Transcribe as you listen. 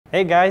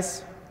Hey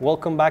guys,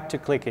 welcome back to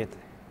Click It,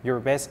 your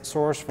best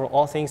source for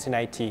all things in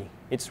IT.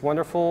 It's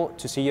wonderful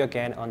to see you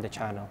again on the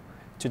channel.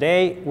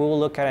 Today, we will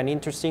look at an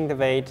interesting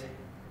debate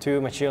to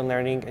machine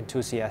learning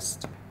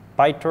enthusiasts,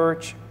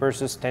 PyTorch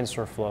versus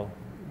TensorFlow.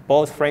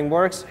 Both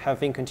frameworks have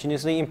been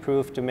continuously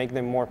improved to make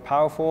them more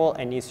powerful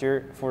and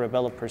easier for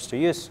developers to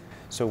use.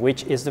 So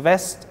which is the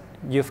best?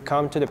 You've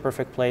come to the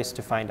perfect place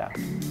to find out.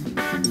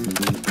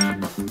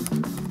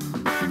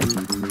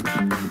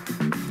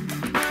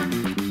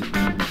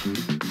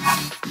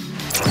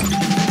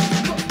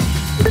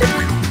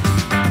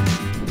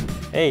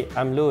 Hey,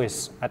 I'm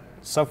Luis, a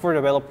software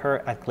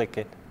developer at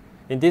ClickIt.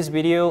 In this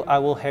video, I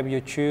will help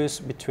you choose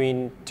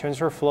between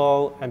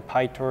TensorFlow and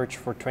PyTorch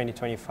for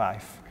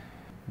 2025.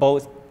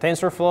 Both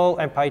TensorFlow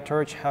and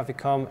PyTorch have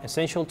become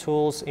essential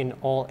tools in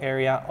all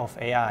areas of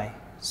AI,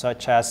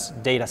 such as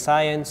data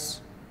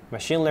science,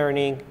 machine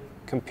learning,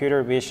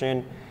 computer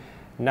vision,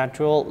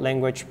 natural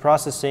language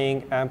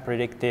processing, and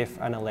predictive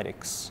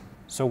analytics.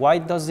 So why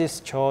does this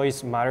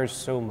choice matter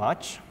so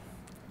much?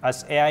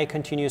 As AI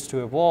continues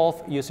to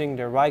evolve, using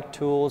the right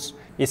tools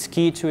is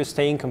key to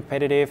staying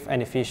competitive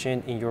and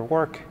efficient in your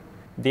work.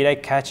 Did I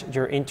catch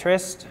your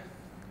interest?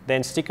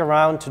 Then stick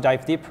around to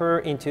dive deeper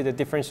into the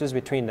differences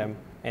between them.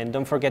 And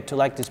don't forget to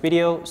like this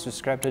video,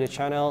 subscribe to the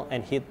channel,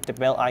 and hit the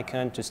bell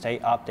icon to stay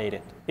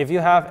updated. If you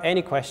have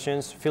any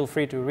questions, feel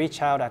free to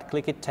reach out at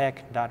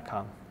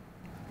clickittech.com.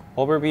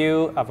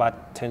 Overview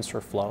about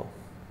TensorFlow.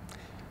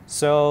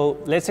 So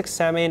let's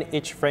examine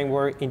each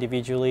framework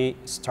individually,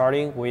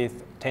 starting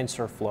with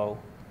TensorFlow.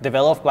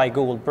 Developed by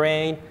Google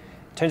Brain,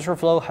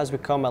 TensorFlow has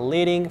become a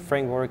leading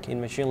framework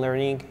in machine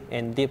learning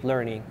and deep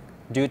learning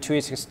due to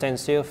its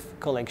extensive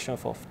collection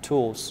of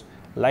tools,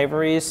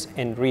 libraries,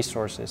 and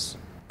resources.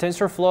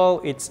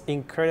 TensorFlow is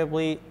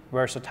incredibly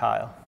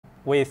versatile,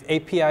 with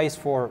APIs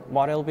for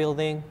model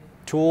building,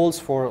 tools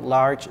for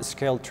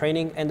large-scale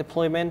training and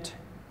deployment,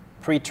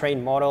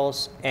 pre-trained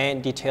models,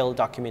 and detailed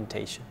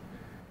documentation.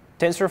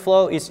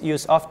 TensorFlow is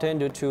used often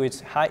due to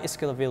its high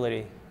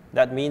scalability.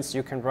 That means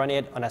you can run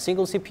it on a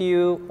single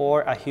CPU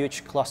or a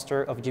huge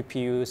cluster of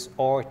GPUs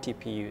or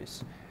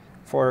TPUs.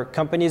 For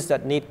companies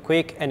that need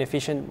quick and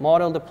efficient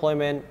model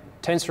deployment,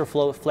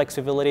 TensorFlow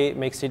flexibility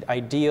makes it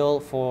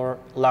ideal for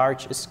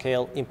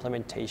large-scale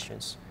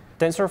implementations.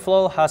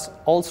 TensorFlow has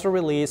also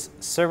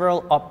released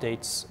several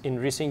updates in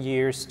recent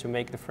years to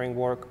make the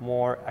framework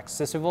more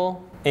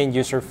accessible and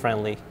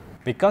user-friendly.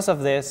 Because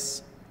of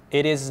this,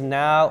 it is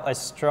now a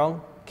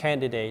strong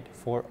candidate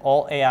for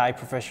all AI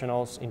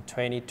professionals in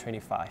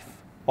 2025.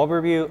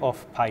 Overview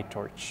of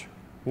PyTorch.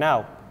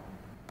 Now,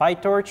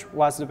 PyTorch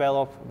was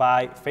developed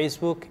by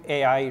Facebook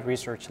AI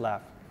Research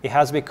Lab. It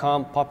has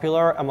become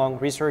popular among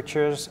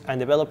researchers and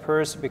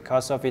developers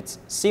because of its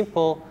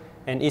simple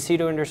and easy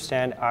to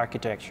understand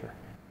architecture.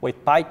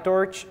 With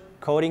PyTorch,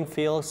 coding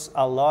feels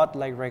a lot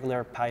like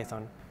regular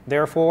Python.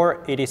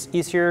 Therefore, it is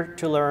easier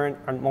to learn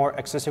and more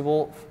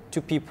accessible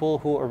to people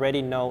who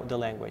already know the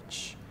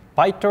language.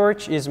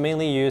 PyTorch is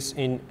mainly used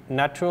in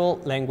natural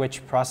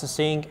language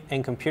processing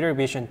and computer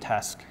vision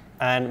tasks,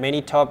 and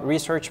many top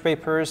research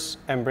papers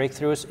and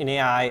breakthroughs in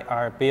AI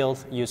are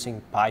built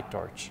using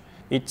PyTorch.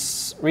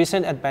 Its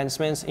recent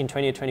advancements in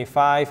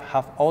 2025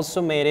 have also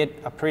made it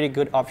a pretty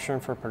good option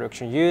for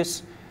production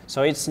use,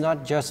 so it's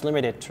not just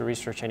limited to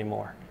research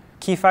anymore.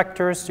 Key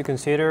factors to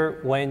consider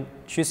when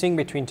choosing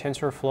between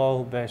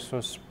TensorFlow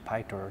versus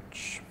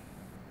PyTorch.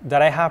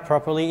 That I have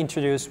properly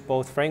introduced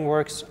both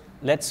frameworks,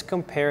 let's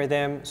compare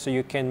them so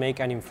you can make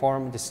an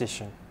informed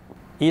decision.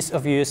 Ease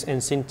of use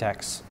and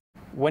syntax.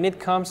 When it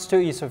comes to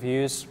ease of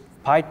use,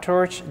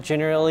 PyTorch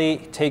generally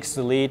takes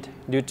the lead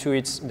due to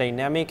its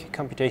dynamic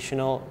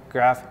computational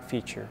graph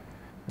feature.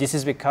 This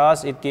is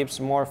because it gives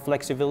more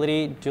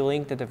flexibility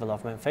during the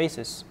development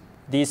phases.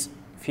 This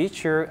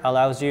feature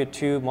allows you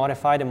to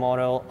modify the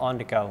model on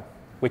the go,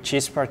 which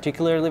is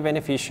particularly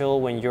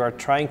beneficial when you are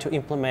trying to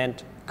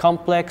implement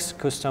complex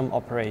custom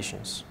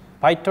operations.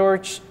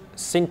 PyTorch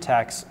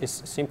syntax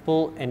is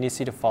simple and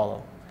easy to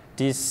follow.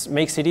 This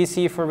makes it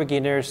easy for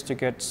beginners to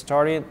get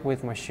started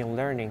with machine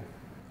learning.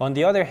 On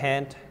the other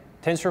hand,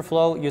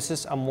 TensorFlow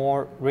uses a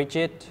more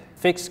rigid,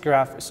 fixed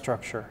graph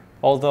structure.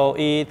 Although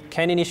it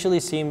can initially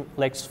seem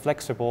less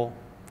flexible,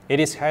 it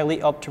is highly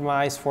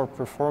optimized for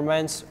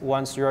performance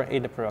once you are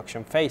in the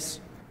production phase.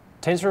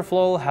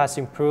 TensorFlow has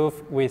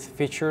improved with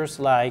features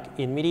like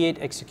immediate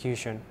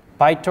execution.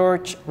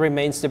 PyTorch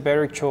remains the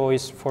better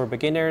choice for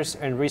beginners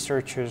and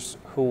researchers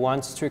who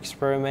want to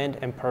experiment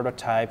and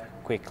prototype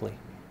quickly.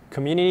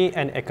 Community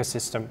and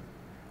ecosystem.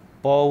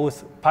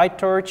 Both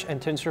PyTorch and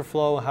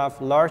TensorFlow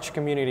have large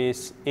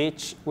communities,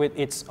 each with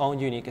its own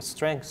unique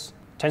strengths.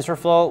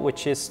 TensorFlow,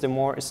 which is the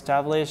more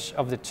established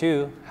of the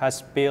two,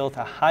 has built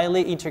a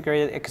highly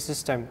integrated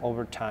ecosystem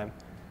over time.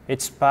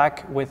 It's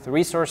packed with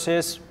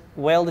resources,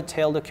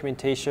 well-detailed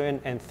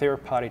documentation, and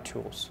third-party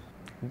tools.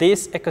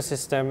 This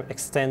ecosystem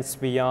extends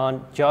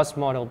beyond just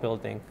model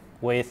building,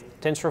 with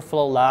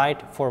TensorFlow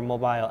Lite for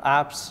mobile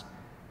apps,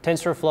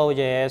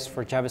 TensorFlow.js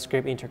for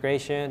JavaScript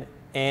integration,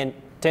 and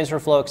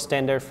TensorFlow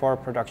Extender for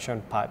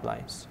production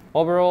pipelines.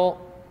 Overall,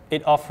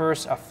 It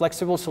offers a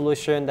flexible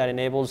solution that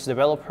enables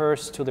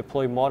developers to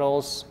deploy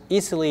models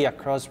easily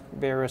across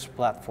various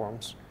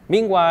platforms.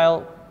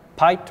 Meanwhile,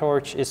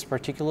 PyTorch is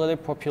particularly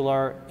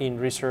popular in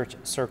research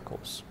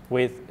circles,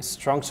 with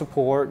strong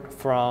support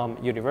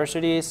from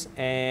universities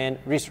and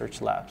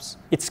research labs.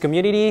 Its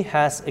community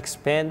has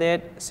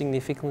expanded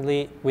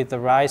significantly with the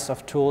rise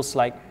of tools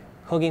like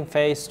Hugging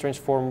Face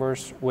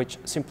transformers, which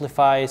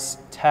simplifies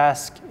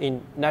tasks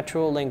in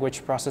natural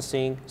language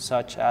processing,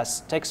 such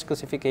as text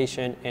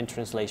classification and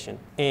translation,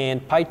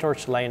 and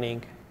PyTorch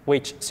Learning,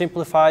 which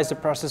simplifies the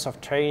process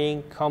of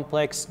training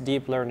complex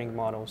deep learning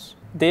models.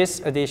 These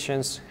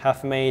additions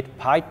have made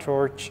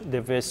PyTorch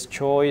the best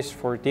choice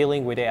for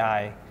dealing with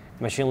AI,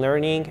 machine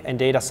learning, and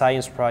data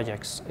science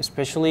projects,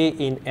 especially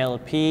in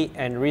NLP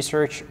and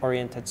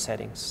research-oriented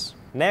settings.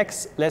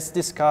 Next, let's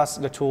discuss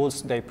the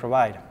tools they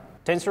provide.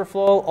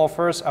 TensorFlow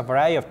offers a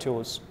variety of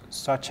tools,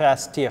 such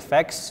as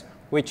TFX,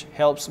 which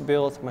helps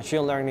build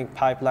machine learning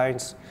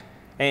pipelines,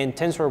 and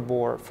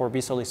TensorBoard for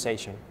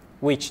visualization,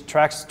 which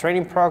tracks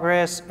training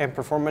progress and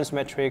performance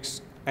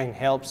metrics and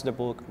helps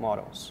debug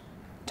models.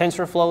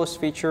 TensorFlow's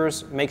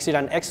features makes it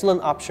an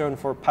excellent option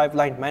for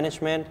pipeline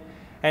management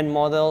and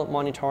model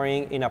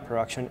monitoring in a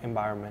production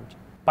environment.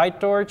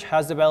 PyTorch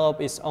has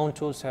developed its own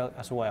toolset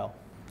as well.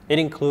 It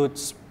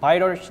includes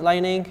PyTorch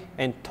Lightning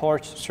and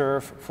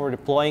TorchServe for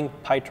deploying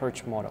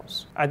PyTorch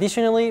models.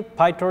 Additionally,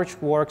 PyTorch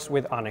works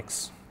with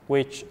Onyx,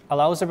 which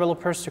allows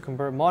developers to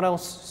convert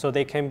models so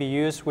they can be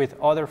used with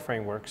other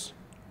frameworks.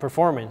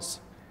 Performance.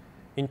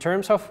 In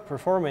terms of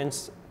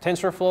performance,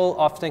 TensorFlow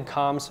often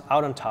comes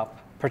out on top,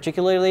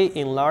 particularly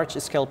in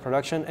large-scale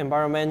production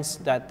environments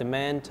that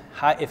demand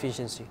high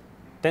efficiency.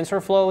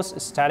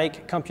 TensorFlow's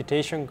static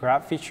computation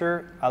graph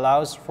feature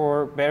allows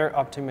for better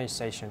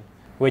optimization,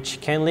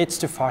 which can lead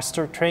to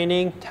faster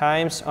training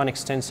times on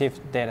extensive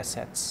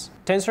datasets.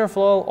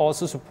 TensorFlow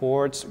also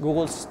supports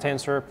Google's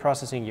tensor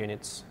processing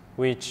units,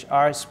 which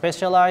are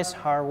specialized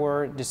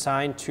hardware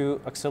designed to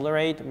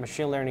accelerate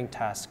machine learning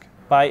tasks.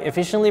 By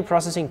efficiently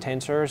processing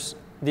tensors,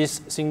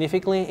 this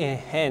significantly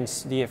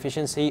enhances the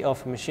efficiency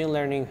of machine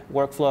learning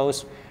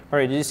workflows by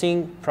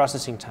reducing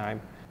processing time.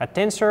 A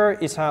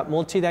tensor is a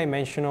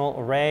multidimensional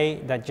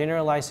array that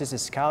generalizes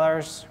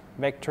scalars,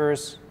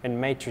 vectors, and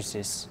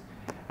matrices,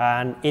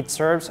 and it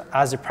serves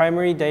as the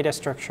primary data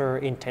structure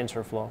in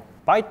TensorFlow.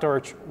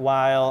 PyTorch,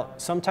 while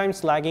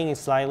sometimes lagging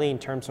slightly in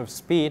terms of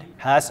speed,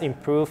 has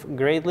improved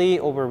greatly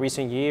over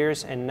recent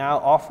years and now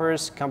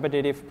offers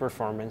competitive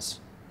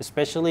performance,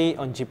 especially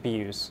on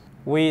GPUs.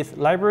 With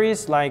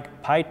libraries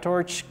like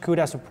PyTorch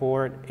CUDA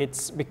support,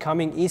 it's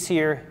becoming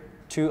easier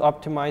to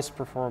optimize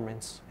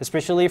performance,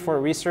 especially for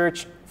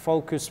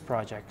research-focused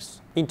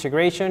projects.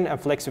 Integration and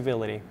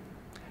flexibility.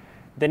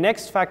 The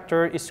next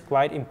factor is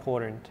quite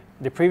important.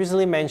 The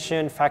previously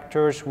mentioned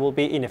factors will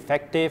be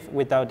ineffective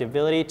without the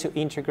ability to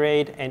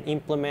integrate and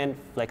implement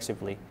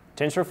flexibly.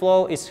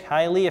 TensorFlow is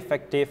highly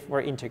effective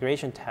for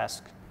integration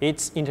tasks.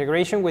 Its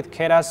integration with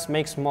Keras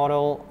makes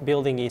model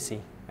building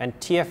easy, and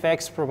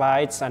TFX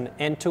provides an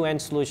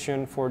end-to-end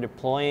solution for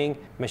deploying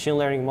machine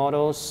learning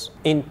models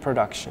in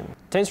production.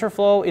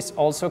 TensorFlow is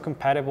also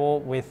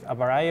compatible with a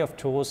variety of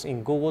tools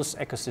in Google's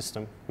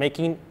ecosystem,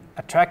 making it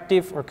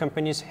attractive for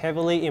companies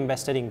heavily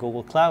invested in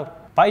Google Cloud.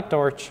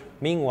 PyTorch,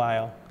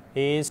 meanwhile,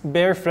 is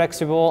very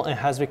flexible and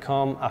has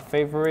become a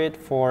favorite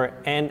for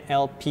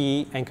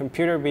NLP and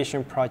computer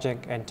vision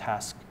projects and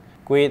tasks.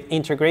 With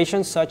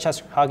integrations such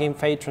as Hugging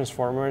Face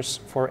transformers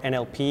for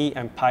NLP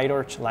and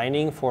PyTorch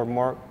Lightning for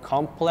more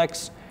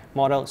complex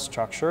model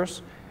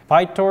structures,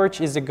 PyTorch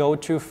is the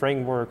go-to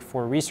framework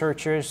for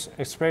researchers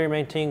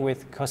experimenting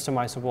with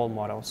customizable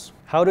models.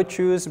 How to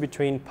choose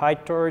between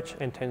PyTorch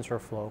and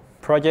TensorFlow.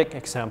 Project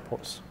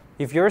examples.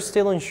 If you're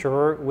still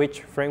unsure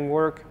which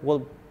framework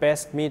will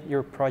best meet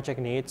your project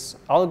needs,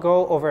 I'll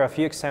go over a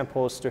few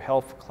examples to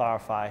help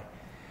clarify.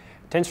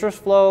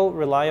 TensorFlow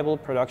reliable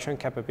production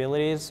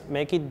capabilities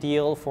make it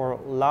ideal for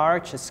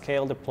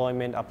large-scale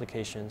deployment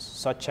applications,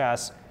 such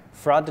as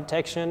fraud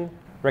detection,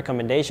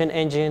 recommendation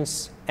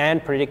engines,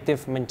 and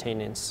predictive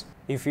maintenance.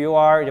 If you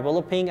are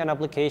developing an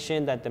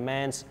application that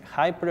demands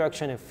high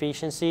production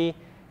efficiency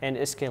and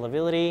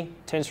scalability,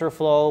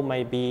 TensorFlow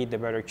might be the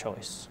better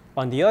choice.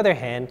 On the other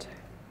hand,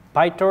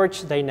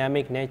 PyTorch's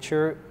dynamic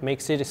nature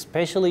makes it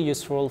especially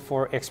useful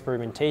for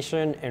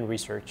experimentation and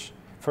research.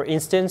 For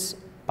instance,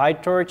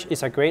 PyTorch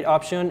is a great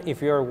option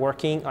if you are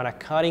working on a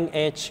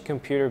cutting-edge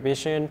computer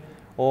vision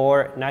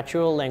or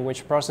natural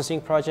language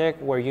processing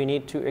project where you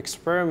need to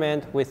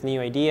experiment with new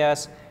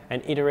ideas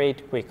and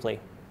iterate quickly.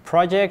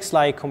 Projects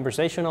like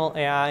conversational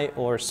AI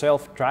or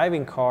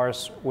self-driving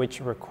cars, which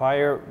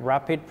require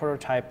rapid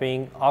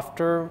prototyping,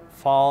 often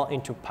fall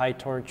into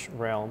PyTorch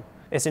realm.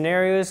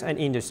 Scenarios and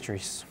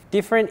industries.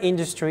 Different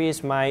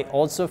industries might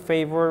also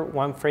favor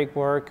one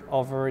framework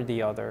over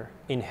the other.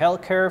 In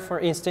healthcare, for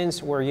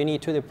instance, where you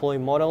need to deploy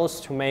models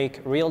to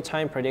make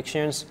real-time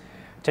predictions,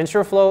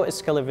 TensorFlow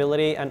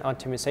scalability and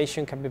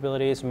optimization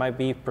capabilities might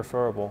be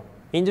preferable.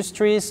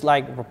 Industries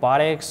like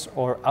robotics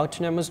or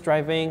autonomous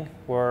driving,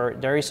 where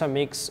there is a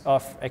mix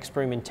of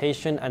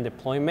experimentation and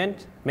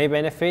deployment, may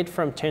benefit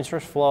from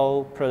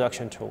TensorFlow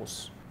production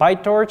tools.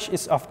 PyTorch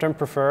is often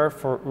preferred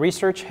for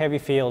research-heavy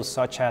fields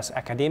such as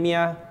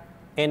academia,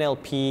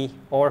 NLP,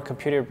 or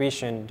computer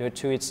vision due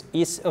to its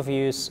ease of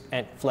use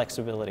and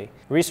flexibility.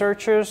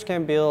 Researchers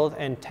can build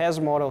and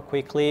test models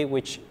quickly,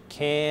 which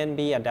can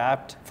be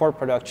adapted for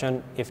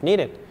production if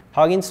needed.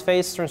 Huggins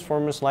Face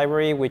Transformers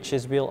library, which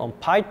is built on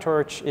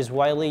PyTorch, is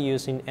widely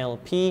used in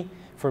NLP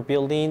for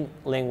building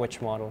language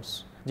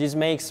models. This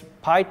makes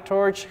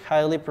PyTorch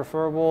highly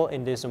preferable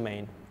in this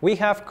domain. We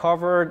have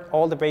covered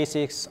all the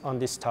basics on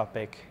this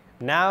topic.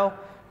 Now,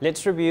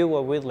 let's review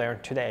what we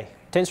learned today.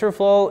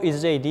 TensorFlow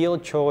is the ideal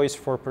choice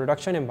for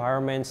production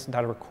environments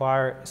that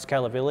require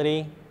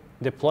scalability,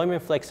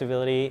 deployment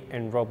flexibility,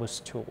 and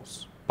robust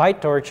tools.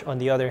 PyTorch, on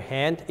the other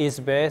hand, is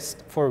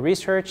best for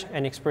research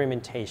and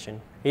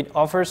experimentation. It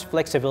offers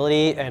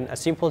flexibility and a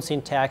simple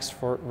syntax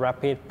for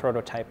rapid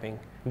prototyping.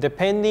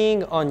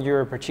 Depending on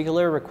your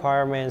particular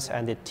requirements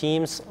and the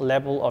team's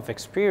level of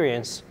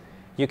experience,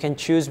 you can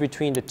choose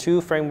between the two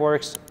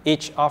frameworks,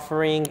 each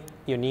offering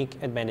unique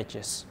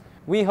advantages.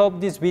 We hope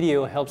this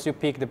video helps you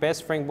pick the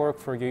best framework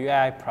for your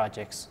UI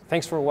projects.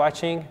 Thanks for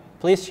watching.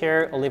 Please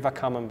share or leave a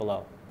comment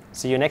below.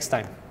 See you next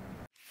time.